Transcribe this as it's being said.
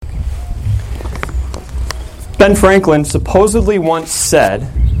Ben Franklin supposedly once said,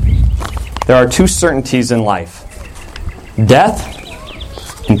 there are two certainties in life: death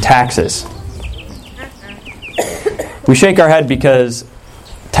and taxes. We shake our head because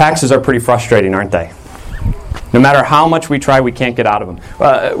taxes are pretty frustrating, aren't they? No matter how much we try, we can't get out of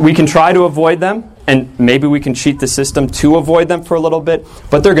them. We can try to avoid them, and maybe we can cheat the system to avoid them for a little bit,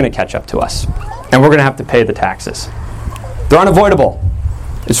 but they're going to catch up to us, and we're going to have to pay the taxes. They're unavoidable.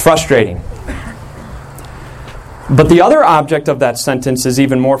 It's frustrating. But the other object of that sentence is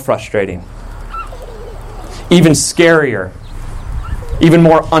even more frustrating, even scarier, even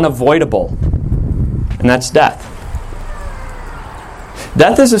more unavoidable, and that's death.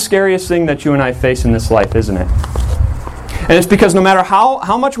 Death is the scariest thing that you and I face in this life, isn't it? And it's because no matter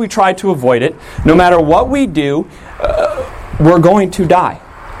how much we try to avoid it, no matter what we do, we're going to die.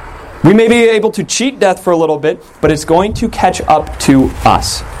 We may be able to cheat death for a little bit, but it's going to catch up to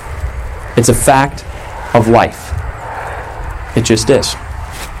us. It's a fact of life. It just is.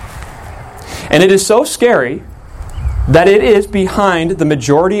 And it is so scary that it is behind the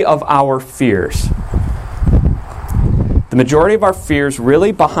majority of our fears. The majority of our fears,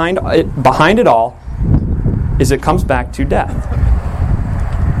 really behind it all, is it comes back to death.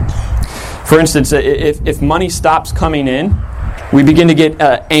 For instance, if money stops coming in, we begin to get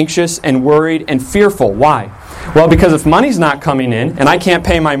anxious and worried and fearful. Why? Well, because if money's not coming in and I can't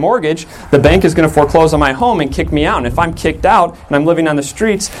pay my mortgage, the bank is going to foreclose on my home and kick me out. And if I'm kicked out and I'm living on the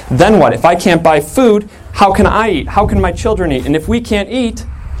streets, then what? If I can't buy food, how can I eat? How can my children eat? And if we can't eat,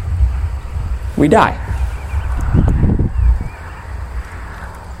 we die.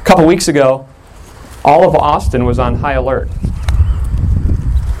 A couple weeks ago, all of Austin was on high alert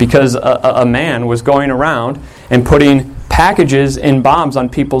because a man was going around and putting packages in bombs on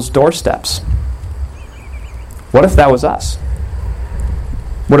people's doorsteps. What if that was us?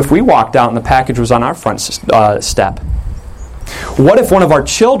 What if we walked out and the package was on our front step? What if one of our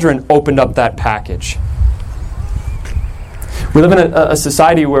children opened up that package? We live in a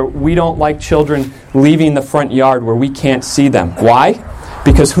society where we don't like children leaving the front yard where we can't see them. Why?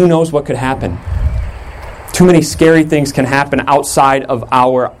 Because who knows what could happen. Too many scary things can happen outside of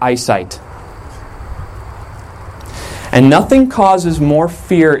our eyesight. And nothing causes more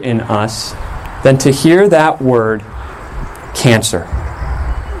fear in us than to hear that word, cancer.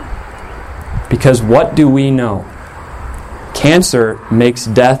 Because what do we know? Cancer makes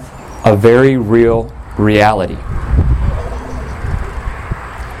death a very real reality.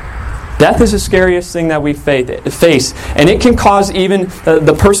 Death is the scariest thing that we face, and it can cause even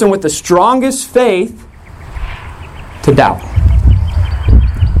the person with the strongest faith to doubt.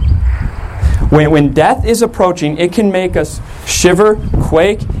 When death is approaching, it can make us shiver,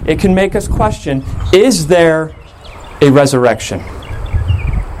 quake. It can make us question, is there a resurrection?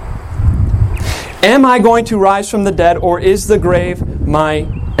 Am I going to rise from the dead, or is the grave my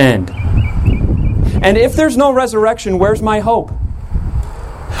end? And if there's no resurrection, where's my hope?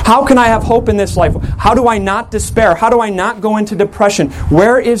 How can I have hope in this life? How do I not despair? How do I not go into depression?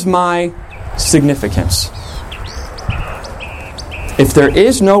 Where is my significance? If there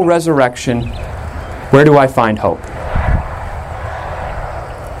is no resurrection, where do I find hope?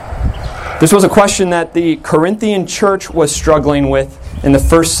 This was a question that the Corinthian church was struggling with in the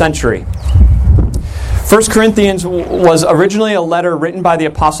first century. 1 Corinthians was originally a letter written by the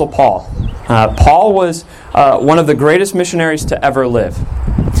Apostle Paul. Paul was one of the greatest missionaries to ever live.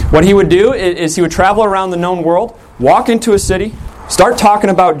 What he would do is he would travel around the known world, walk into a city, start talking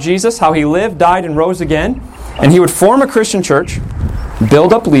about Jesus, how he lived, died, and rose again, and he would form a Christian church,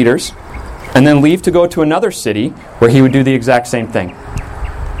 build up leaders, and then leave to go to another city where he would do the exact same thing.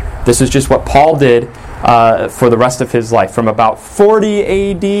 This is just what Paul did for the rest of his life. From about 40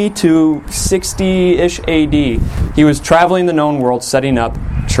 A.D. to 60-ish A.D., he was traveling the known world setting up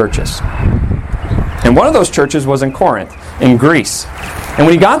churches. And one of those churches was in Corinth, in Greece. And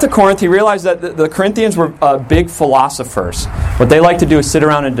when he got to Corinth, he realized that the Corinthians were big philosophers. What they like to do is sit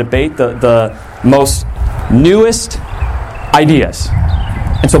around and debate the most newest ideas.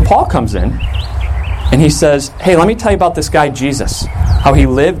 And so Paul comes in, and he says, hey, let me tell you about this guy Jesus. How he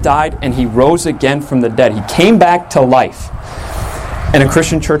lived, died, and he rose again from the dead. He came back to life. And a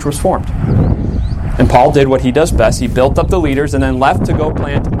Christian church was formed. And Paul did what he does best. He built up the leaders and then left to go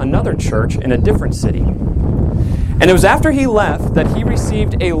plant another church in a different city. And it was after he left that he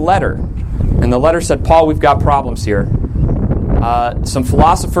received a letter. And the letter said, Paul, we've got problems here. Some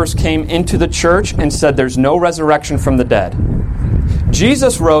philosophers came into the church and said there's no resurrection from the dead.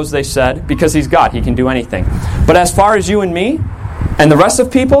 Jesus rose, they said, because he's God. He can do anything. But as far as you and me and the rest of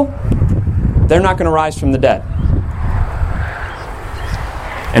people, they're not going to rise from the dead.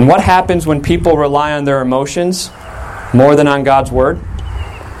 And what happens when people rely on their emotions more than on God's Word?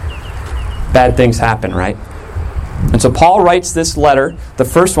 Bad things happen, right? And so Paul writes this letter, the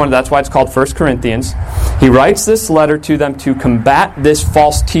first one, that's why it's called 1 Corinthians. He writes this letter to them to combat this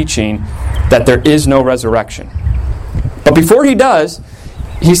false teaching that there is no resurrection. But before he does,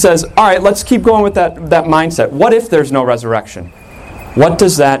 he says, all right, let's keep going with that mindset. What if there's no resurrection? What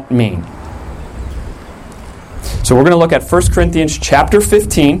does that mean? So we're going to look at 1 Corinthians chapter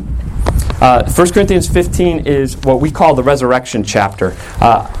 15. 1 Corinthians 15 is what we call the resurrection chapter.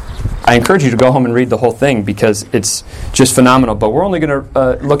 I encourage you to go home and read the whole thing because it's just phenomenal. But we're only going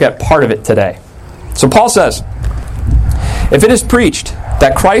to look at part of it today. So Paul says, if it is preached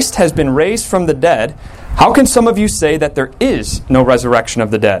that Christ has been raised from the dead, how can some of you say that there is no resurrection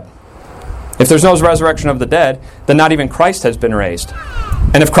of the dead? If there's no resurrection of the dead, then not even Christ has been raised.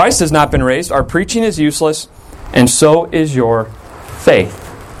 And if Christ has not been raised, our preaching is useless, and so is your faith.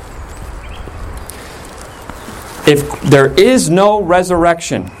 If there is no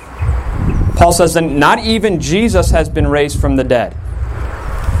resurrection, Paul says, then not even Jesus has been raised from the dead.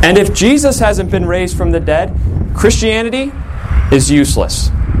 And if Jesus hasn't been raised from the dead, Christianity is useless.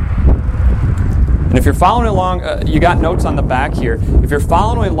 And if you're following along, you got notes on the back here. If you're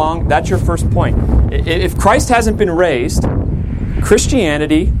following along, that's your first point. If Christ hasn't been raised,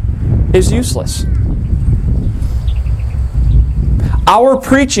 Christianity is useless. Our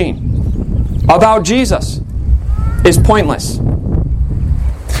preaching about Jesus is pointless.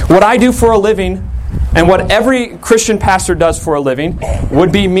 What I do for a living and what every Christian pastor does for a living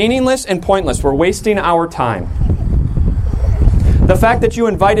would be meaningless and pointless. We're wasting our time. The fact that you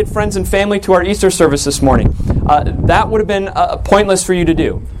invited friends and family to our Easter service this morning, that would have been pointless for you to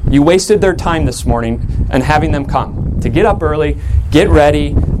do. You wasted their time this morning and having them come. To get up early, get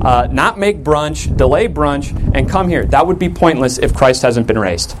ready, not make brunch, delay brunch, and come here. That would be pointless if Christ hasn't been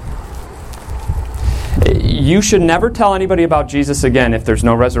raised. You should never tell anybody about Jesus again if there's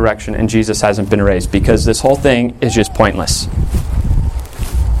no resurrection and Jesus hasn't been raised, because this whole thing is just pointless.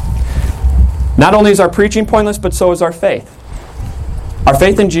 Not only is our preaching pointless, but so is our faith. Our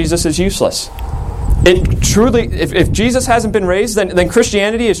faith in Jesus is useless. It truly, if Jesus hasn't been raised, then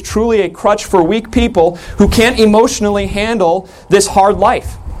Christianity is truly a crutch for weak people who can't emotionally handle this hard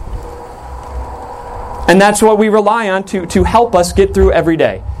life. And that's what we rely on to help us get through every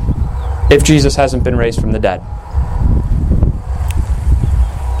day, if Jesus hasn't been raised from the dead.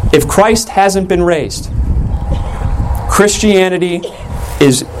 If Christ hasn't been raised, Christianity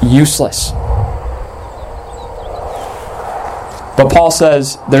is useless. But Paul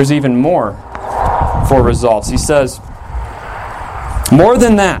says there's even more for results. He says, more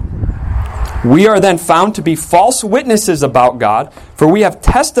than that, we are then found to be false witnesses about God, for we have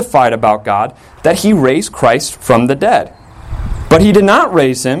testified about God that He raised Christ from the dead. But He did not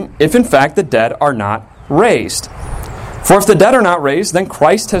raise Him, if in fact the dead are not raised. For if the dead are not raised, then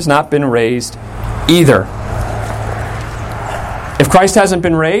Christ has not been raised either. If Christ hasn't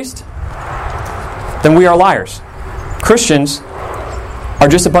been raised, then we are liars. Christians are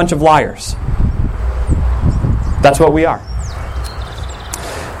just a bunch of liars. That's what we are.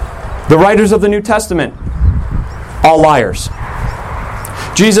 The writers of the New Testament, all liars.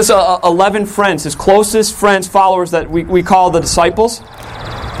 Jesus' 11 friends, his closest friends, followers that we call the disciples,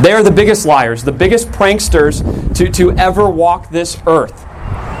 they are the biggest liars, the biggest pranksters to ever walk this earth.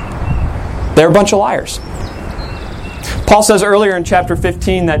 They're a bunch of liars. Paul says earlier in chapter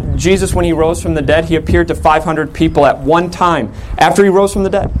 15 that Jesus, when He rose from the dead, He appeared to 500 people at one time after He rose from the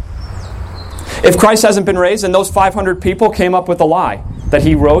dead. If Christ hasn't been raised, then those 500 people came up with a lie that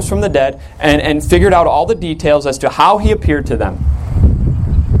He rose from the dead and figured out all the details as to how He appeared to them.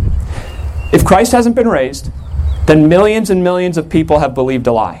 If Christ hasn't been raised, then millions and millions of people have believed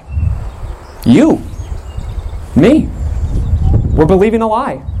a lie. You, me, we're believing a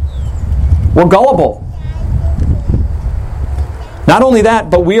lie. We're gullible. Not only that,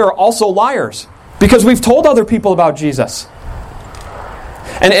 but we are also liars because we've told other people about Jesus.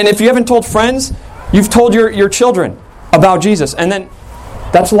 And if you haven't told friends, you've told your children about Jesus. And then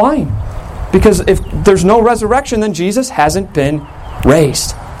that's lying. Because if there's no resurrection, then Jesus hasn't been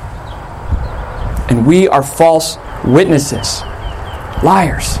raised. And we are false witnesses.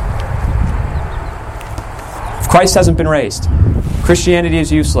 Liars. If Christ hasn't been raised, Christianity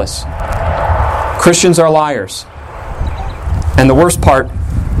is useless. Christians are liars. And the worst part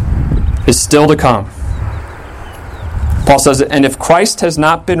is still to come. Paul says, and if Christ has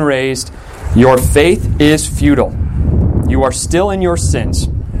not been raised, your faith is futile. You are still in your sins.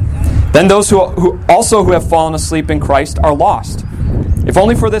 Then those who have fallen asleep in Christ are lost. If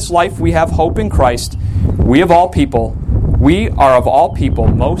only for this life we have hope in Christ, we of all people We are of all people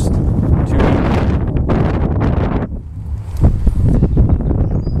most to be.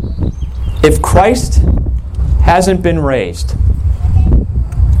 If Christ hasn't been raised,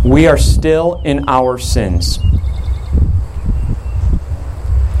 we are still in our sins.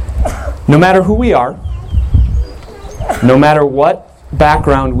 No matter who we are, no matter what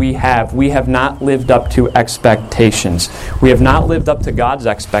background we have not lived up to expectations. We have not lived up to God's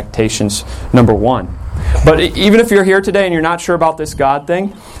expectations, number one. But even if you're here today and you're not sure about this God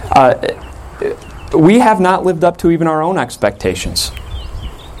thing, we have not lived up to even our own expectations.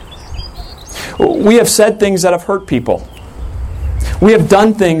 We have said things that have hurt people. We have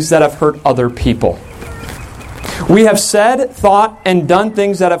done things that have hurt other people. We have said, thought, and done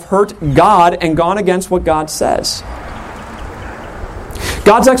things that have hurt God and gone against what God says.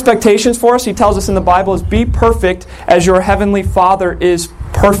 God's expectations for us, He tells us in the Bible, is be perfect as your heavenly Father is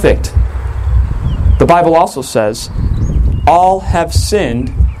perfect. The Bible also says, all have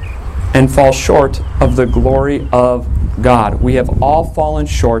sinned and fall short of the glory of God. We have all fallen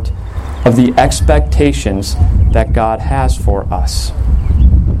short of the expectations that God has for us.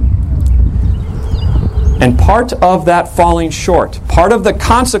 And part of that falling short, part of the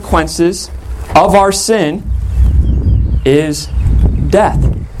consequences of our sin is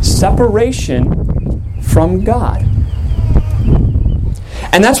death, separation from God.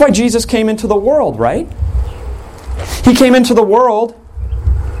 And that's why Jesus came into the world, right? He came into the world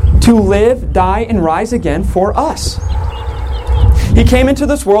to live, die, and rise again for us. He came into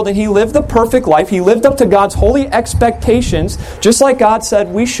this world and He lived the perfect life. He lived up to God's holy expectations, just like God said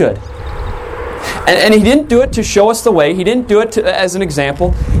we should. And He didn't do it to show us the way. He didn't do it as an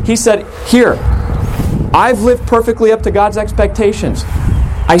example. He said, here, I've lived perfectly up to God's expectations.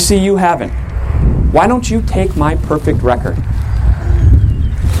 I see you haven't. Why don't you take my perfect record?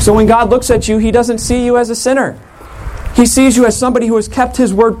 So when God looks at you, He doesn't see you as a sinner. He sees you as somebody who has kept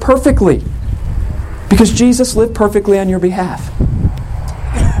His word perfectly. Because Jesus lived perfectly on your behalf.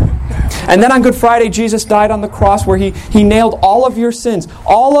 And then on Good Friday, Jesus died on the cross where He nailed all of your sins,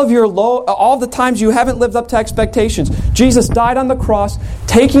 all of the times you haven't lived up to expectations. Jesus died on the cross,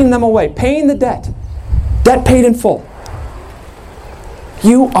 taking them away, paying the debt. Debt paid in full.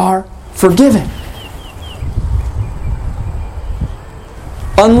 You are forgiven.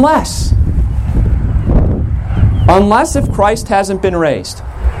 Unless if Christ hasn't been raised.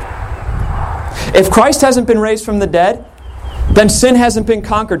 If Christ hasn't been raised from the dead, then sin hasn't been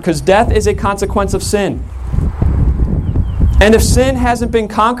conquered, because death is a consequence of sin. And if sin hasn't been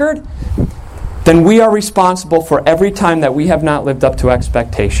conquered, then we are responsible for every time that we have not lived up to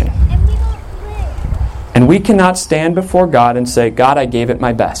expectation. And we cannot stand before God and say, God, I gave it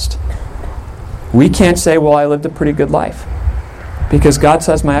my best. We can't say, well, I lived a pretty good life. Because God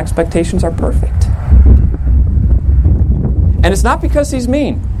says my expectations are perfect. And it's not because He's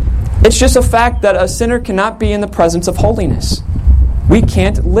mean. It's just a fact that a sinner cannot be in the presence of holiness. We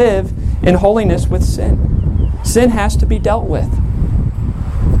can't live in holiness with sin. Sin has to be dealt with.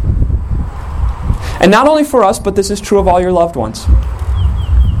 And not only for us, but this is true of all your loved ones.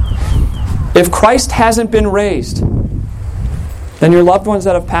 If Christ hasn't been raised, then your loved ones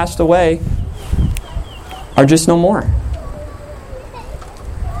that have passed away are just no more.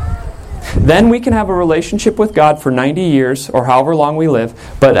 Then we can have a relationship with God for 90 years, or however long we live,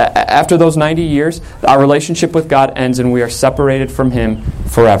 but after those 90 years, our relationship with God ends and we are separated from Him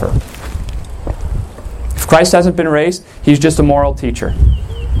forever. If Christ hasn't been raised, He's just a moral teacher.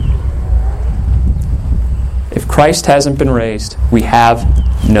 If Christ hasn't been raised, we have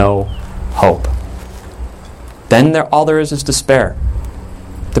no hope. Then all there is despair,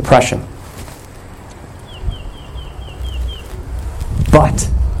 depression. But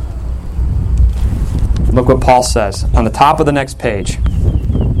look what Paul says on the top of the next page.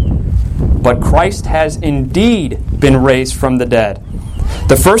 But Christ has indeed been raised from the dead,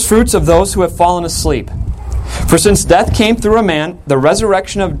 the first fruits of those who have fallen asleep. For since death came through a man, the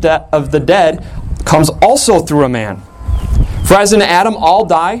resurrection of the dead comes also through a man. For as in Adam all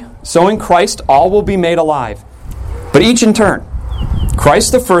die, so in Christ all will be made alive. But each in turn.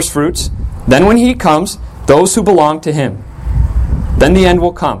 Christ the first fruits, then when He comes, those who belong to Him. Then the end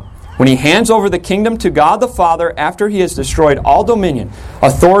will come, when He hands over the kingdom to God the Father after He has destroyed all dominion,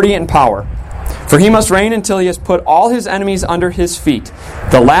 authority, and power. For He must reign until He has put all His enemies under His feet.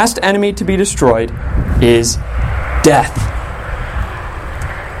 The last enemy to be destroyed is death.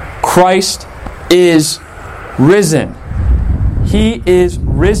 Christ is risen. He is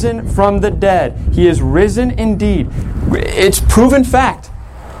risen from the dead. He is risen indeed. It's proven fact.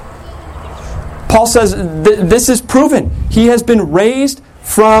 Paul says this is proven. He has been raised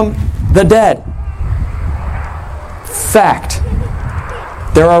from the dead. fact.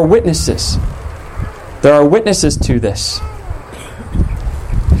 There are witnesses. There are witnesses to this.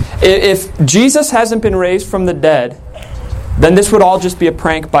 If Jesus hasn't been raised from the dead, then this would all just be a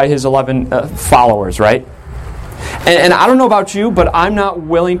prank by his 11 followers, right? And I don't know about you, but I'm not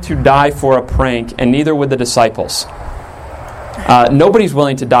willing to die for a prank, and neither would the disciples. Nobody's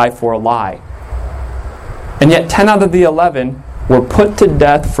willing to die for a lie. And yet 10 out of the 11 were put to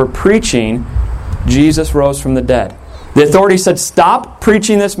death for preaching Jesus rose from the dead. The authorities said, stop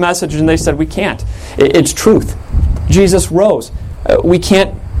preaching this message, and they said, we can't. It's truth. Jesus rose. We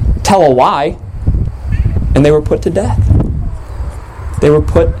can't tell a lie. And they were put to death. They were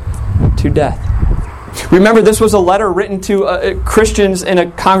put to death. Remember, this was a letter written to Christians in a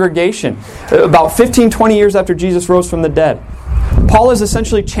congregation about 15, 20 years after Jesus rose from the dead. Paul is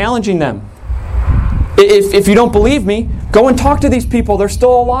essentially challenging them. If you don't believe me, go and talk to these people. They're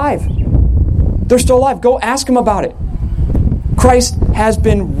still alive. They're still alive. Go ask them about it. Christ has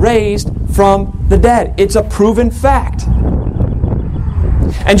been raised from the dead. It's a proven fact.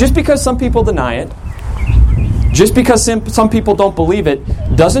 And just because some people deny it, just because some people don't believe it,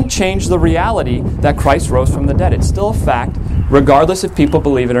 doesn't change the reality that Christ rose from the dead. It's still a fact, regardless if people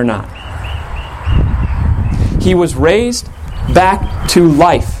believe it or not. He was raised back to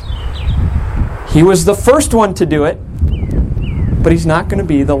life. He was the first one to do it, but he's not going to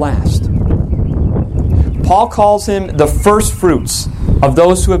be the last. Paul calls him the first fruits of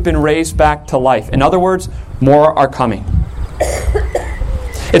those who have been raised back to life. In other words, more are coming.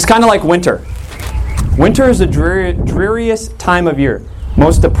 It's kind of like winter. Winter is the dreariest time of year,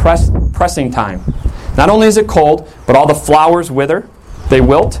 most depressing time. Not only is it cold, but all the flowers wither, they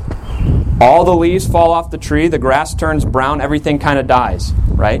wilt, all the leaves fall off the tree, the grass turns brown, everything kind of dies,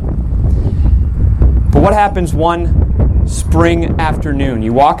 right? But what happens one spring afternoon?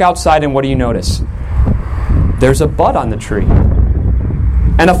 You walk outside and what do you notice? There's a bud on the tree.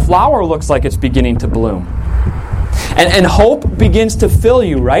 And a flower looks like it's beginning to bloom. And hope begins to fill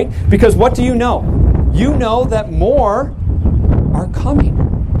you, right? Because what do you know? You know that more are coming.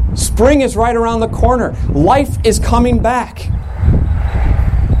 Spring is right around the corner. Life is coming back.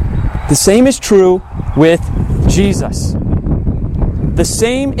 The same is true with Jesus. The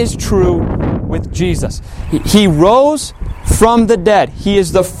same is true with Jesus. He rose from the dead. He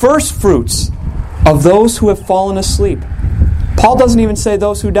is the first fruits of those who have fallen asleep. Paul doesn't even say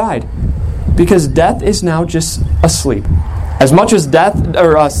those who died, because death is now just asleep. As much as death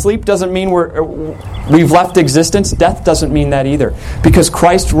or sleep doesn't mean we've left existence, death doesn't mean that either, because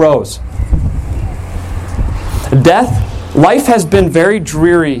Christ rose. Life has been very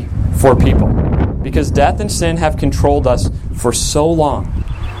dreary for people, because death and sin have controlled us for so long.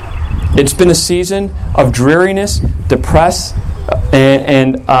 It's been a season of dreariness, depress,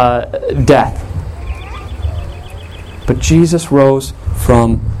 and death. But Jesus rose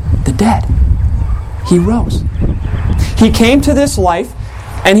from the dead. He rose. He came to this life,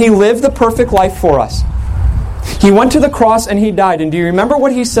 and He lived the perfect life for us. He went to the cross, and He died. And do you remember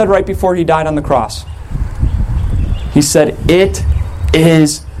what He said right before He died on the cross? He said, "It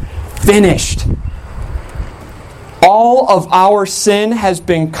is finished." All of our sin has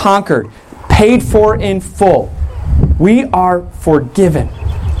been conquered, paid for in full. We are forgiven.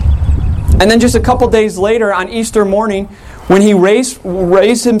 And then just a couple days later, on Easter morning, when He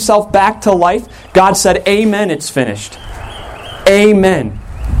raised Himself back to life, God said, "Amen, it's finished." Amen.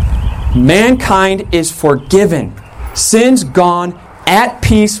 Mankind is forgiven. Sin's gone, at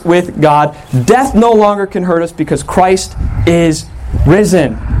peace with God. Death no longer can hurt us because Christ is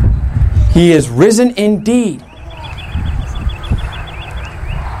risen. He is risen indeed.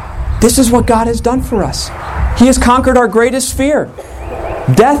 This is what God has done for us. He has conquered our greatest fear.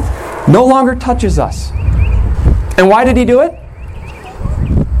 Death no longer touches us. And why did He do it?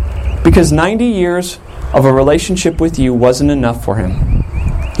 Because 90 years of a relationship with you wasn't enough for Him.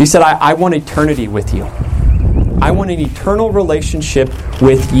 He said, I want eternity with you. I want an eternal relationship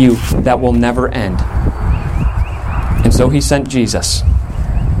with you that will never end. And so He sent Jesus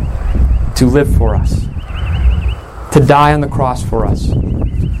to live for us, to die on the cross for us,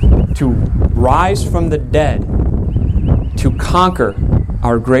 to rise from the dead, to conquer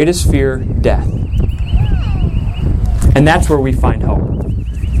our greatest fear, death. And that's where we find hope.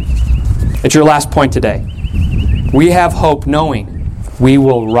 It's your last point today. We have hope knowing we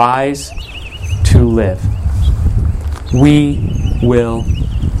will rise to live. We will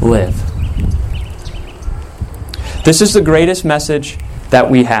live. This is the greatest message that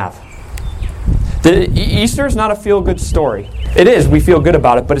we have. Easter is not a feel-good story. It is, we feel good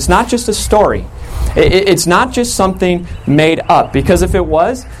about it, but it's not just a story. It's not just something made up, because if it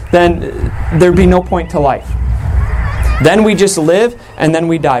was, then there'd be no point to life. Then we just live and then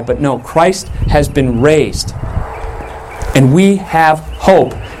we die. But no, Christ has been raised. And we have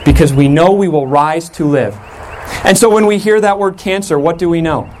hope because we know we will rise to live. And so when we hear that word cancer, what do we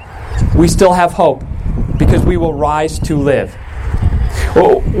know? We still have hope because we will rise to live.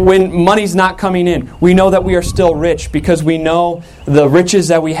 When money's not coming in, we know that we are still rich because we know the riches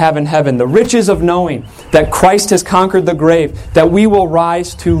that we have in heaven, the riches of knowing that Christ has conquered the grave, that we will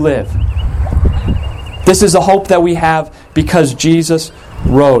rise to live. This is a hope that we have because Jesus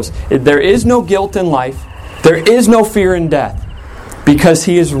rose. There is no guilt in life. There is no fear in death because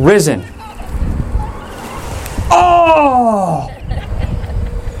He is risen. Oh!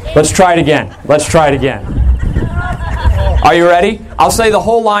 Let's try it again. Let's try it again. Are you ready? I'll say the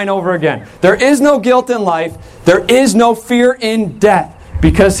whole line over again. There is no guilt in life. There is no fear in death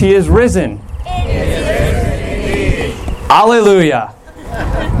because He is risen. Hallelujah.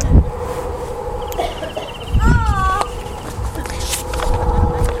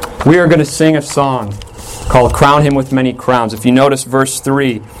 We are going to sing a song called Crown Him with Many Crowns. If you notice verse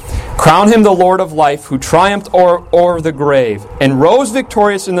 3, crown Him the Lord of life, who triumphed o'er the grave, and rose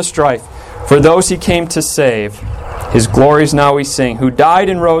victorious in the strife. For those He came to save, His glories now we sing, who died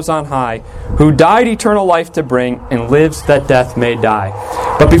and rose on high, who died eternal life to bring, and lives that death may die.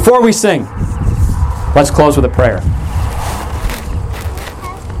 But before we sing, let's close with a prayer.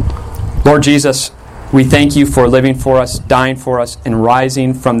 Lord Jesus, we thank You for living for us, dying for us, and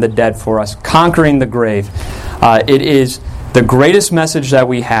rising from the dead for us, conquering the grave. It is the greatest message that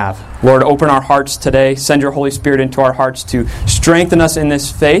we have. Lord, open our hearts today. Send Your Holy Spirit into our hearts to strengthen us in this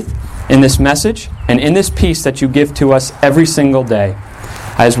faith, in this message, and in this peace that You give to us every single day.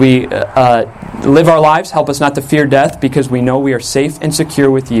 As we live our lives, help us not to fear death because we know we are safe and secure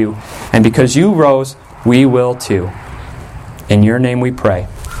with You. And because You rose, we will too. In Your name we pray.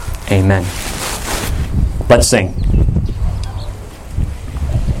 Amen. Let's sing.